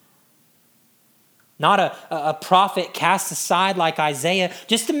 Not a prophet cast aside like Isaiah.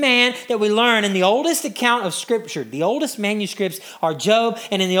 Just a man that we learn in the oldest account of Scripture. The oldest manuscripts are Job.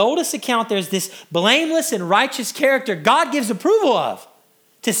 And in the oldest account, there's this blameless and righteous character God gives approval of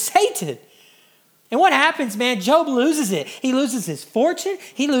to Satan. And what happens, man? Job loses it. He loses his fortune.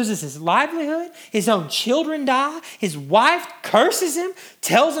 He loses his livelihood. His own children die. His wife curses him,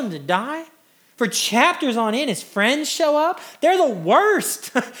 tells him to die. For chapters on end, his friends show up. They're the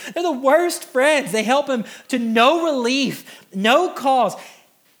worst. They're the worst friends. They help him to no relief, no cause.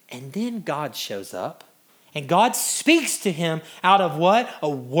 And then God shows up. And God speaks to him out of what? A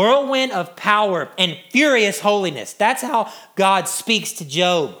whirlwind of power and furious holiness. That's how God speaks to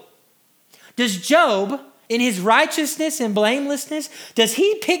Job. Does Job, in his righteousness and blamelessness, does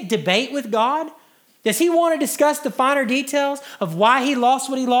he pick debate with God? Does he want to discuss the finer details of why he lost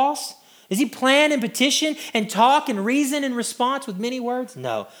what he lost? Does he plan and petition and talk and reason in response with many words?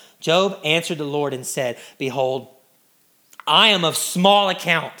 No. Job answered the Lord and said, behold, I am of small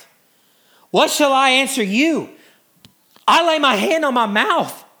account. What shall I answer you? I lay my hand on my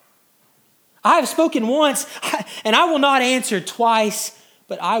mouth. I have spoken once, and I will not answer twice,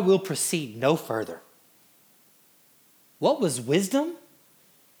 but I will proceed no further. What was wisdom?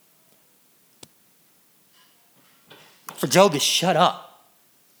 For Job to shut up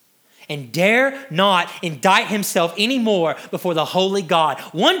and dare not indict himself anymore before the holy God.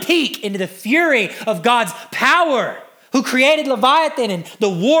 One peek into the fury of God's power, who created Leviathan and the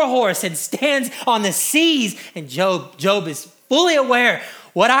war horse and stands on the seas. And Job is fully aware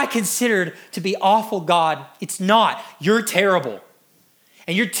what I considered to be awful, God, it's not. You're terrible.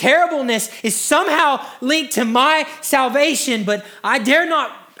 And your terribleness is somehow linked to my salvation, but I dare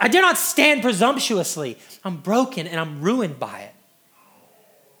not stand presumptuously. I'm broken and I'm ruined by it.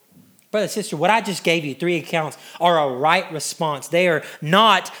 Brother, sister, what I just gave you, 3 accounts, are a right response. They are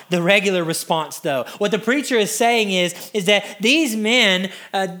not the regular response, though. What the preacher is saying is that these men,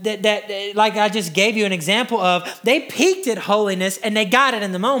 that like I just gave you an example of, they peaked at holiness and they got it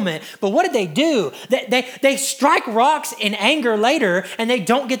in the moment. But what did they do? They strike rocks in anger later and they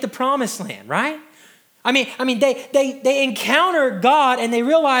don't get the promised land, right? I mean, they encounter God and they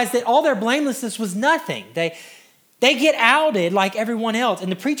realize that all their blamelessness was nothing. They get outed like everyone else.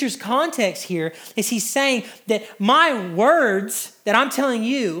 And the preacher's context here is he's saying that my words that I'm telling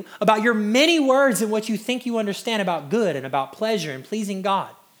you about your many words and what you think you understand about good and about pleasure and pleasing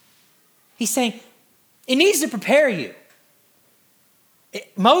God. He's saying it needs to prepare you.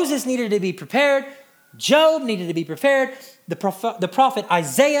 Moses needed to be prepared. Job needed to be prepared. The prophet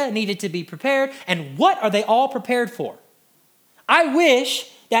Isaiah needed to be prepared. And what are they all prepared for? I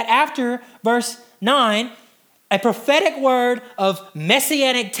wish that after verse 9, a prophetic word of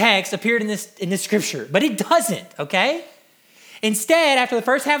messianic text appeared in this scripture, but it doesn't, okay? Instead, after the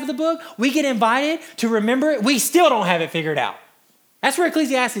first half of the book, we get invited to remember it. We still don't have it figured out. That's where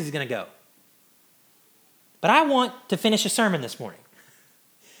Ecclesiastes is going to go. But I want to finish a sermon this morning.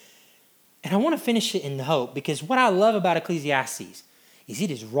 And I want to finish it in the hope, because what I love about Ecclesiastes is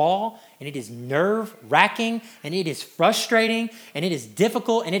it is raw and it is nerve-wracking and it is frustrating and it is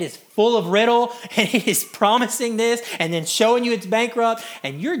difficult and it is full of riddle and it is promising this and then showing you it's bankrupt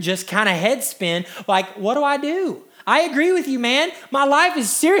and you're just kind of head spin like, what do I do? I agree with you, man. My life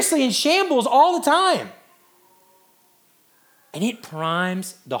is seriously in shambles all the time. And it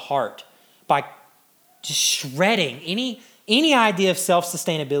primes the heart by just shredding any idea of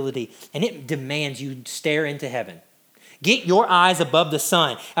self-sustainability, and it demands you stare into heaven. Get your eyes above the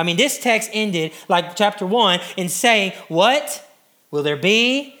sun. I mean, this text ended like chapter 1 in saying, what will there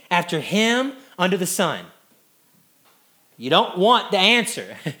be after him under the sun? You don't want the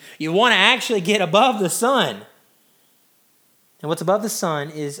answer. You want to actually get above the sun. And what's above the sun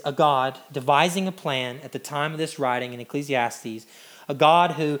is a God devising a plan at the time of this writing in Ecclesiastes, a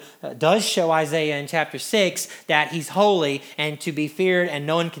God who does show Isaiah in chapter 6 that he's holy and to be feared and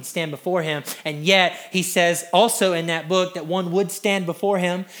no one can stand before him. And yet he says also in that book that one would stand before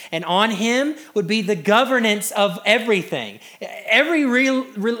him, and on him would be the governance of everything. Every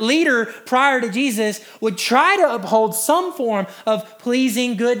leader prior to Jesus would try to uphold some form of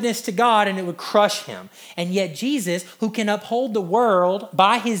pleasing goodness to God, and it would crush him. And yet Jesus, who can uphold the world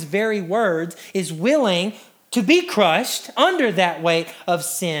by his very words, is willing to be crushed under that weight of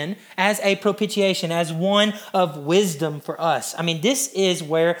sin as a propitiation, as one of wisdom for us. I mean, this is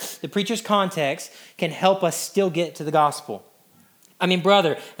where the preacher's context can help us still get to the gospel. I mean,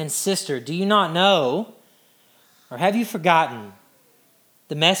 brother and sister, do you not know, or have you forgotten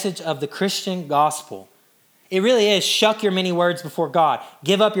the message of the Christian gospel? It really is shuck your many words before God.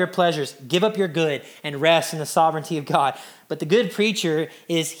 Give up your pleasures, give up your good, and rest in the sovereignty of God. But the good preacher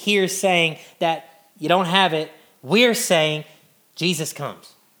is here saying that you don't have it. We're saying Jesus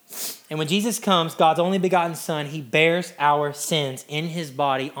comes. And when Jesus comes, God's only begotten Son, he bears our sins in his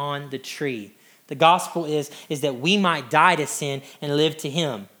body on the tree. The gospel is that we might die to sin and live to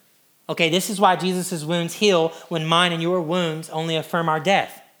him. Okay, this is why Jesus' wounds heal when mine and your wounds only affirm our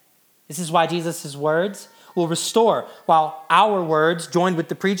death. This is why Jesus' words will restore, while our words, joined with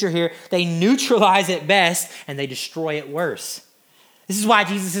the preacher here, they neutralize at best and they destroy at worst. This is why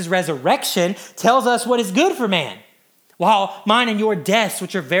Jesus' resurrection tells us what is good for man, while mine and your deaths,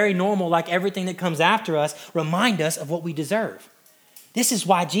 which are very normal, like everything that comes after us, remind us of what we deserve. This is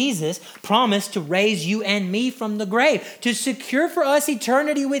why Jesus promised to raise you and me from the grave, to secure for us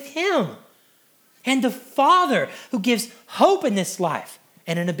eternity with him. And the Father who gives hope in this life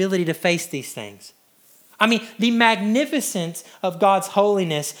and an ability to face these things. I mean, the magnificence of God's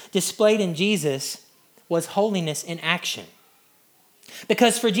holiness displayed in Jesus was holiness in action.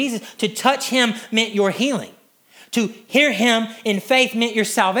 Because for Jesus, to touch him meant your healing. To hear him in faith meant your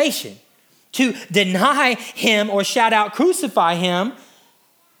salvation. To deny him or shout out, crucify him,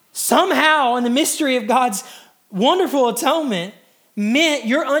 somehow in the mystery of God's wonderful atonement, meant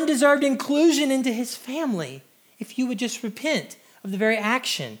your undeserved inclusion into his family if you would just repent of the very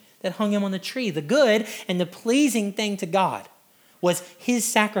action that hung him on the tree. The good and the pleasing thing to God was his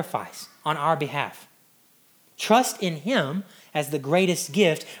sacrifice on our behalf. Trust in him as the greatest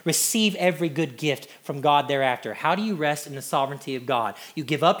gift. Receive every good gift from God thereafter. How do you rest in the sovereignty of God? You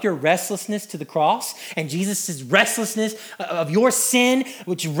give up your restlessness to the cross, and Jesus' restlessness of your sin,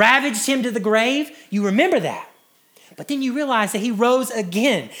 which ravaged him to the grave. You remember that. But then you realize that he rose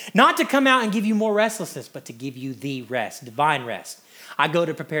again, not to come out and give you more restlessness, but to give you the rest, divine rest. I go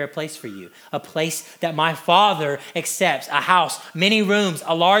to prepare a place for you, a place that my Father accepts, a house, many rooms,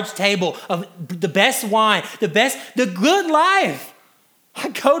 a large table of the best wine, the good life. I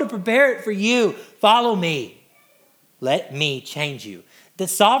go to prepare it for you. Follow me. Let me change you. The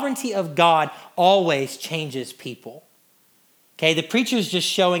sovereignty of God always changes people. Okay, the preacher is just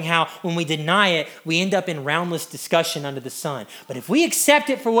showing how when we deny it, we end up in roundless discussion under the sun. But if we accept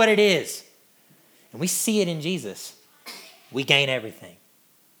it for what it is, and we see it in Jesus, we gain everything.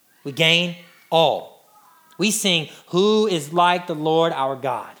 We gain all. We sing, "Who is like the Lord our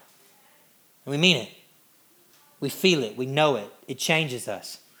God?" And we mean it. We feel it. We know it. It changes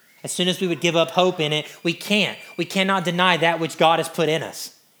us. As soon as we would give up hope in it, we can't. We cannot deny that which God has put in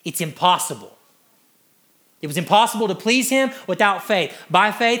us. It's impossible. It was impossible to please him without faith.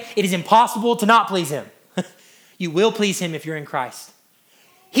 By faith, it is impossible to not please him. You will please him if you're in Christ.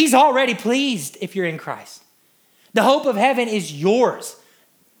 He's already pleased if you're in Christ. The hope of heaven is yours.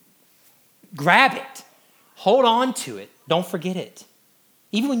 Grab it. Hold on to it. Don't forget it.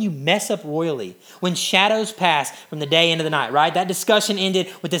 Even when you mess up royally, when shadows pass from the day into the night, right? That discussion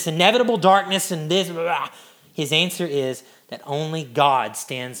ended with this inevitable darkness and this. His answer is that only God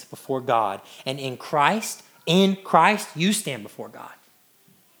stands before God. And in Christ, you stand before God.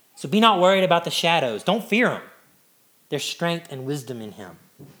 So be not worried about the shadows. Don't fear them. There's strength and wisdom in him.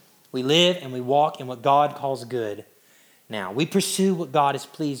 We live and we walk in what God calls good. Now, we pursue what God is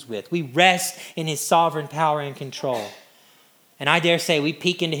pleased with. We rest in his sovereign power and control. And I dare say we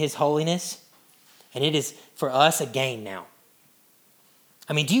peek into his holiness, and it is for us a gain now.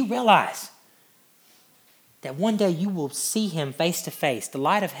 I mean, do you realize that one day you will see him face to face. The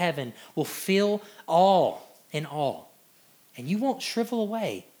light of heaven will fill all in all, and you won't shrivel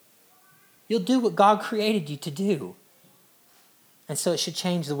away. You'll do what God created you to do. And so it should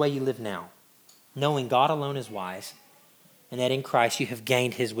change the way you live now, knowing God alone is wise, and that in Christ you have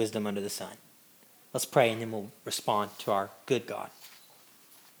gained his wisdom under the sun. Let's pray, and then we'll respond to our good God.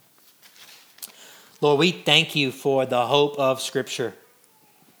 Lord, we thank you for the hope of Scripture.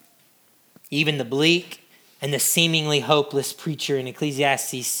 Even the bleak and the seemingly hopeless preacher in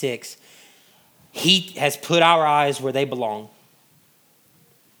Ecclesiastes 6, he has put our eyes where they belong.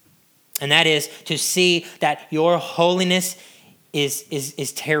 And that is to see that your holiness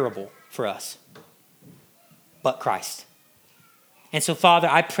is terrible for us, but Christ. And so, Father,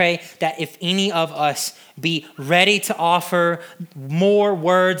 I pray that if any of us be ready to offer more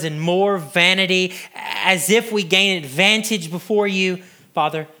words and more vanity as if we gain advantage before you,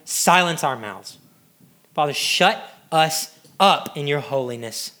 Father, silence our mouths. Father, shut us up in your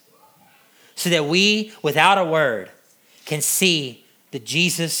holiness so that we, without a word, can see the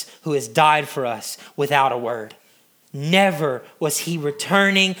Jesus who has died for us without a word. Never was he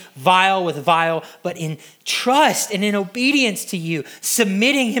returning vial with vial, but in trust and in obedience to you,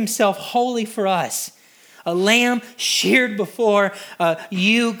 submitting himself wholly for us. A lamb sheared before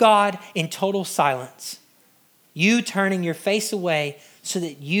you, God, in total silence. You turning your face away so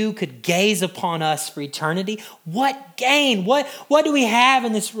that you could gaze upon us for eternity. What gain? What do we have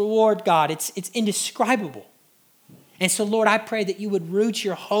in this reward, God? It's indescribable. And so, Lord, I pray that you would root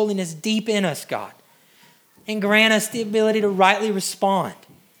your holiness deep in us, God, and grant us the ability to rightly respond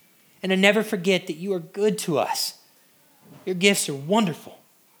and to never forget that you are good to us. Your gifts are wonderful.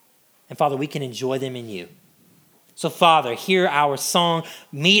 And Father, we can enjoy them in you. So Father, hear our song.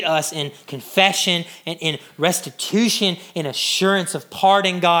 Meet us in confession and in restitution, in assurance of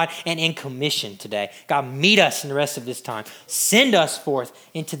pardon, God, and in commission today. God, meet us in the rest of this time. Send us forth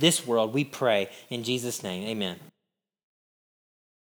into this world, we pray. In Jesus' name, amen.